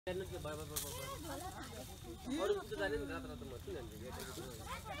Oh,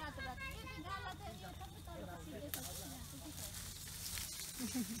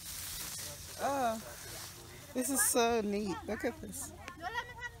 this is so neat. Look at this.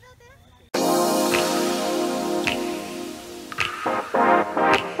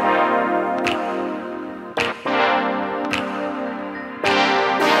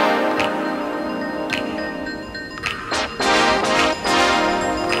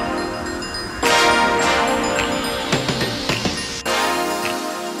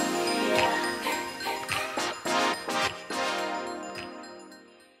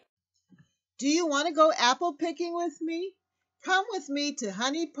 Do you want to go apple picking with me? Come with me to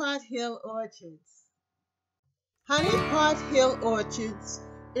Honey Pot Hill Orchards. Honey Pot Hill Orchards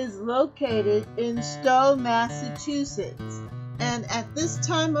is located in Stow, Massachusetts, and at this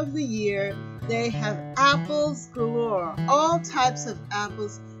time of the year they have apples galore, all types of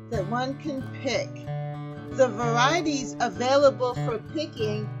apples that one can pick. The varieties available for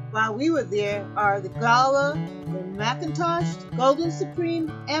picking while we were there are the Gala, the McIntosh, Golden Supreme,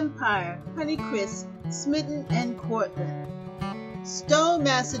 Empire, Honeycrisp, Smitten, and Cortland. Stow,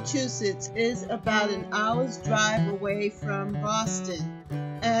 Massachusetts is about an hour's drive away from Boston.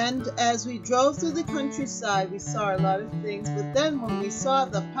 And as we drove through the countryside, we saw a lot of things. But then when we saw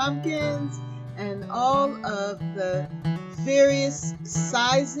the pumpkins and all of the various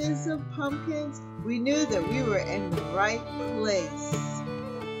sizes of pumpkins, we knew that we were in the right place.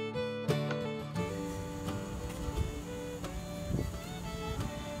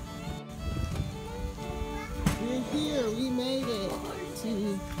 We're here, we made it.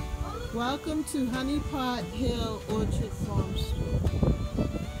 Welcome to Honey Pot Hill Orchard Farm Store.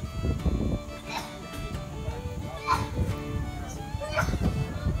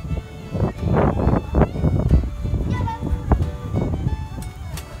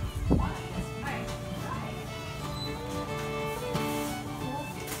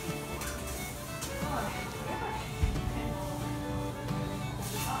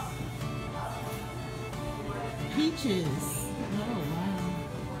 Peaches. Oh, wow.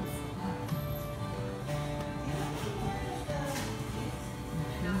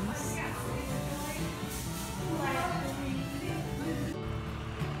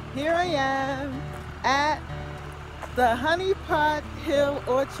 Here I am at the Honey Pot Hill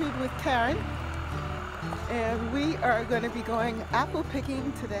Orchard with Karen, and we are going to be going apple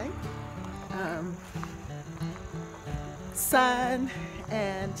picking today. Sun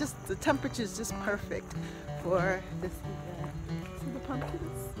and just the temperature is just perfect for this event. See the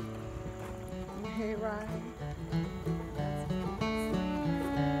pumpkins? The hayride.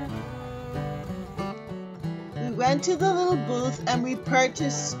 We went to the little booth and we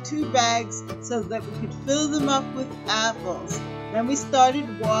purchased 2 bags so that we could fill them up with apples. Then we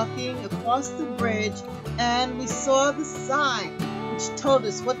started walking across the bridge and we saw the sign which told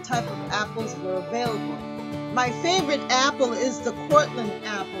us what type of apples were available. My favorite apple is the Cortland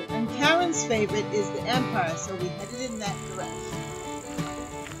apple, and Karen's favorite is the Empire, so we headed in that direction.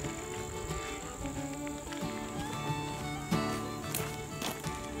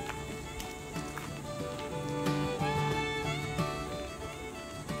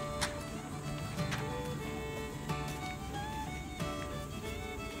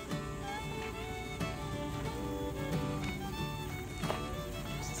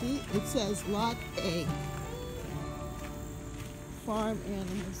 See, it says Lot A. Farm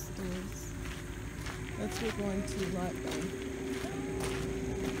animal stores. That's what we're going to Lot A.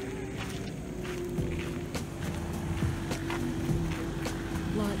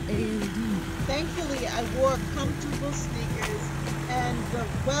 Lot A and D. Thankfully, I wore comfortable sneakers and the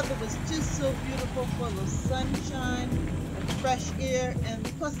weather was just so beautiful, full of sunshine and fresh air, and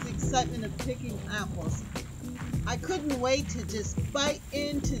plus the excitement of picking apples. I couldn't wait to just bite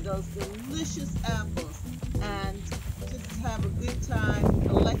into those delicious apples and just have a good time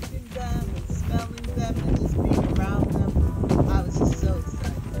collecting them and smelling them and just being around them. I was just so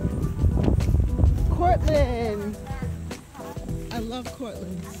excited. Cortland! I love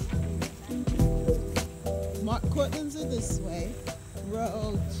Cortlands. Cortlands are this way,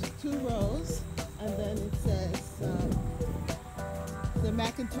 2 rows, and then it says the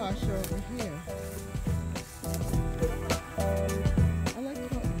McIntosh are over here. I like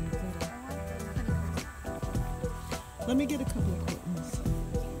Cortlands. Let me get a couple of Cortlands.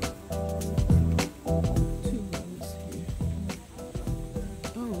 2 rows here.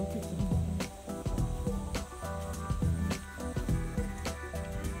 Oh, look at them.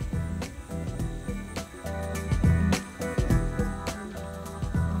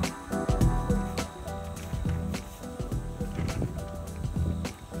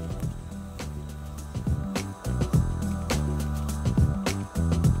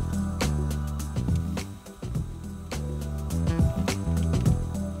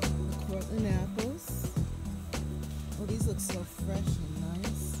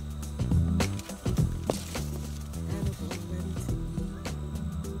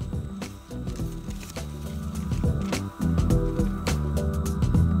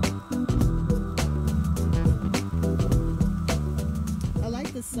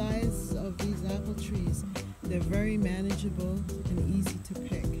 the size of these apple trees. They're very manageable and easy to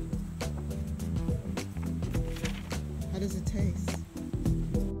pick. How does it taste?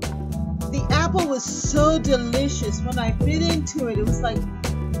 The apple was so delicious. When I bit into it, it was like,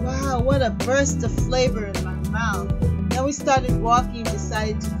 wow, what a burst of flavor in my mouth. Then we started walking,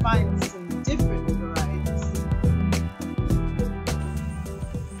 decided to find some different varieties.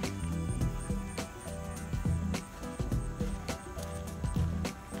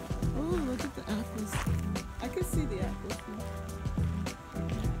 Oh, look at the apples. I can see the apples now.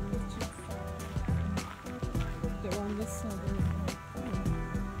 They're on this side.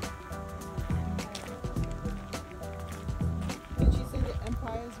 Did you say the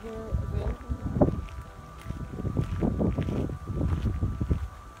empires were available?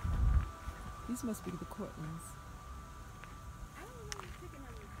 These must be the court ones. I don't know what you're picking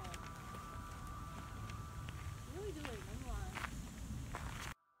them for. Really do it.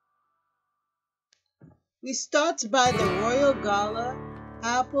 We stopped by the Royal Gala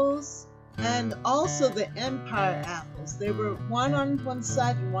apples and also the Empire apples. They were one on one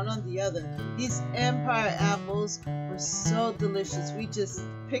side and one on the other. These Empire apples were so delicious. We just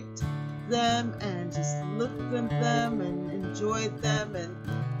picked them and just looked at them and enjoyed them.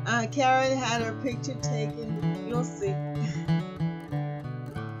 And Karen had her picture taken. You'll see.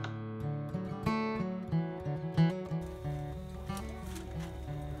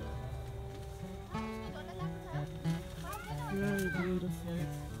 Very beautiful.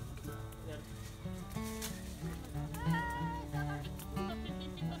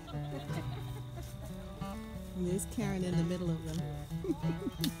 And there's Karen in the middle of them.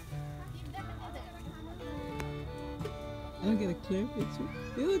 I don't get a clear picture.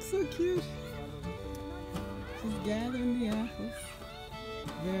 They look so cute. She's gathering the apples.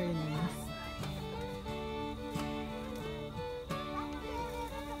 Very nice.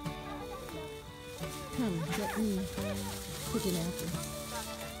 Come, let me pick an apple.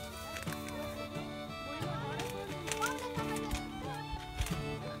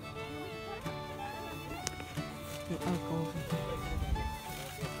 I'll go over.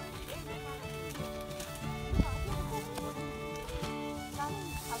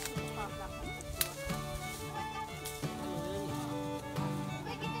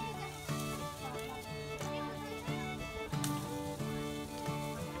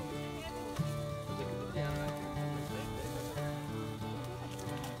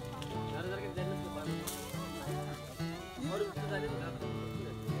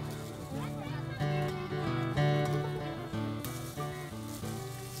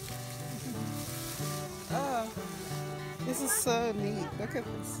 Oh, this is so neat. Look at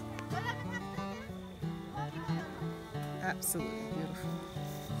this. Absolutely beautiful.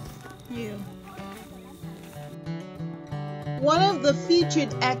 Yeah. One of the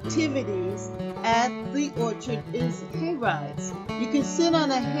featured activities at the orchard is hay rides. You can sit on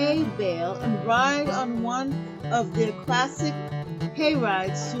a hay bale and ride on one of their classic hay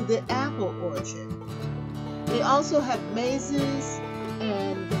rides through the apple orchard. They also have mazes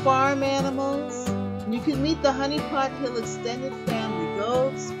and farm animals. You can meet the Honey Pot Hill extended family: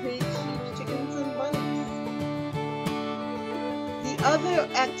 goats, pigs, sheep, chickens, and bunnies. The other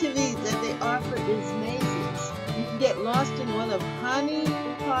activity that they offer is mazes. You can get lost in one of Honey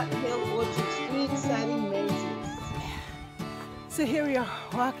Pot Hill Orchard's 3 exciting mazes. So here we are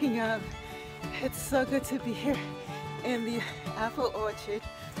walking up. It's so good to be here in the apple orchard.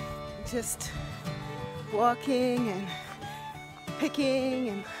 Just walking and picking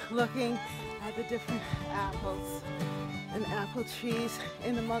and looking at the different apples and apple trees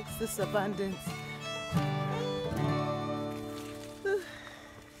in amongst this abundance.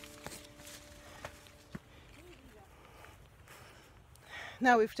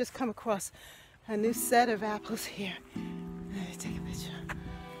 Now we've just come across a new set of apples here. Let me take a picture.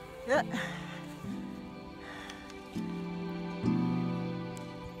 Yeah.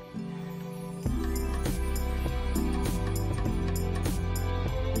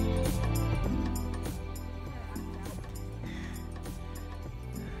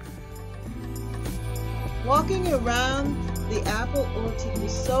 Walking around the apple orchard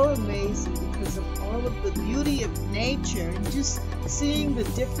was so amazing because of all of the beauty of nature and just seeing the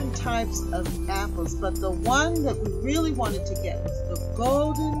different types of apples. But the one that we really wanted to get was the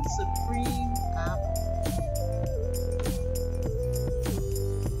Golden Supreme apple.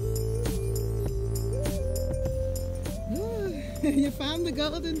 Ooh, you found the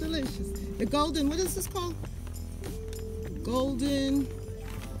Golden Delicious. The Golden, what is this called? Golden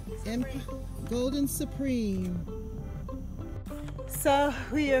Supreme. So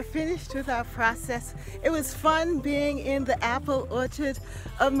we are finished with our process. It was fun being in the apple orchard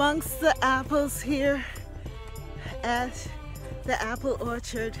amongst the apples here at the apple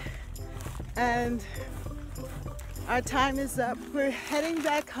orchard. And our time is up. We're heading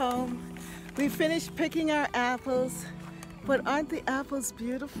back home. We finished picking our apples, but aren't the apples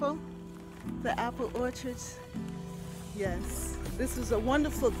beautiful? The apple orchards. Yes, this was a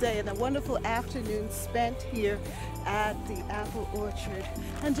wonderful day and a wonderful afternoon spent here at the apple orchard.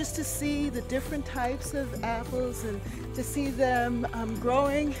 And just to see the different types of apples and to see them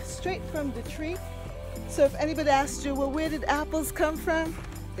growing straight from the tree. So if anybody asked you, well, where did apples come from?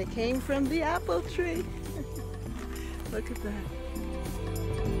 They came from the apple tree. Look at that.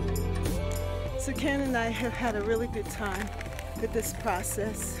 So Karen and I have had a really good time with this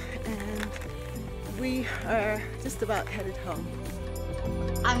process, and we are just about headed home.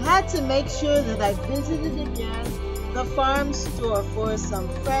 I had to make sure that I visited again the farm store for some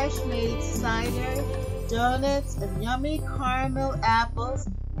fresh made cider, donuts, and yummy caramel apples,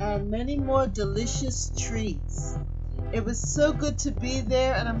 and many more delicious treats. It was so good to be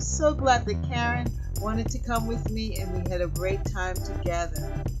there, and I'm so glad that Karen wanted to come with me, and we had a great time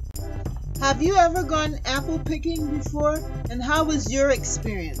together. Have you ever gone apple picking before? And how was your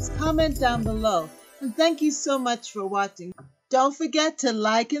experience? Comment down below. And thank you so much for watching. Don't forget to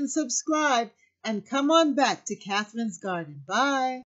like and subscribe, and come on back to Catherine's Garden. Bye.